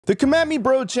The Comet Me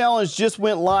Bro Challenge just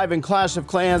went live in Clash of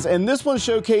Clans, and this one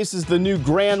showcases the new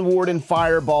Grand Warden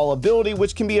Fireball ability,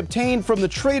 which can be obtained from the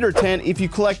Trader Tent if you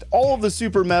collect all of the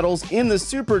super medals in the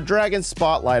Super Dragon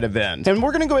Spotlight event. And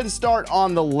we're going to go ahead and start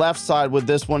on the left side with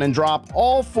this one and drop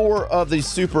all 4 of the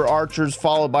Super Archers,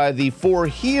 followed by the 4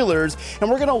 healers, and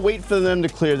we're going to wait for them to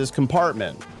clear this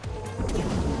compartment.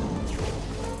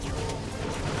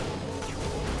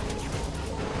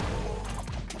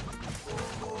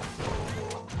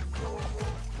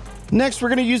 Next, we're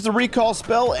going to use the recall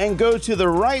spell and go to the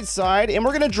right side, and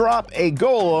we're going to drop a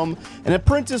golem, an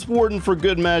apprentice warden for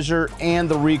good measure, and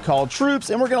the recall troops,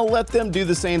 and we're going to let them do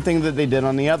the same thing that they did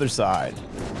on the other side.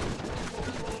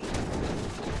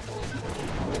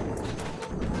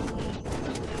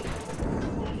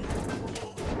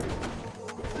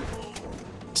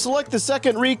 Select the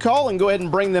second recall and go ahead and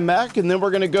bring them back, and then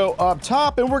we're going to go up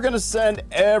top and we're going to send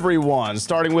everyone,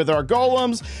 starting with our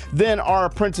golems, then our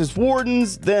apprentice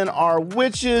wardens, then our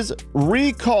witches,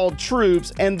 recalled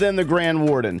troops, and then the Grand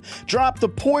Warden. Drop the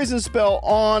poison spell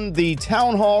on the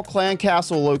Town Hall Clan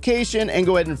Castle location and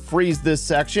go ahead and freeze this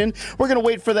section. We're going to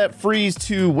wait for that freeze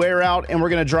to wear out, and we're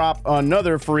going to drop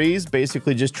another freeze,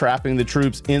 basically just trapping the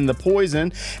troops in the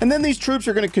poison. And then these troops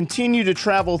are going to continue to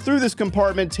travel through this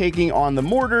compartment, taking on the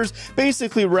mortar,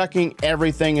 basically wrecking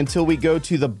everything until we go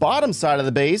to the bottom side of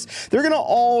the base. They're going to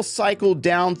all cycle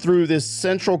down through this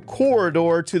central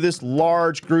corridor to this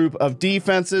large group of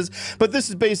defenses, but this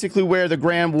is basically where the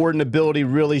Grand Warden ability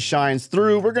really shines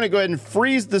through. We're going to go ahead and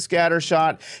freeze the scatter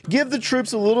shot, give the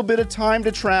troops a little bit of time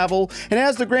to travel, and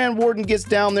as the Grand Warden gets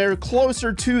down there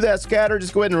closer to that scatter,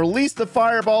 just go ahead and release the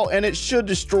fireball, and it should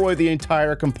destroy the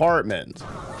entire compartment.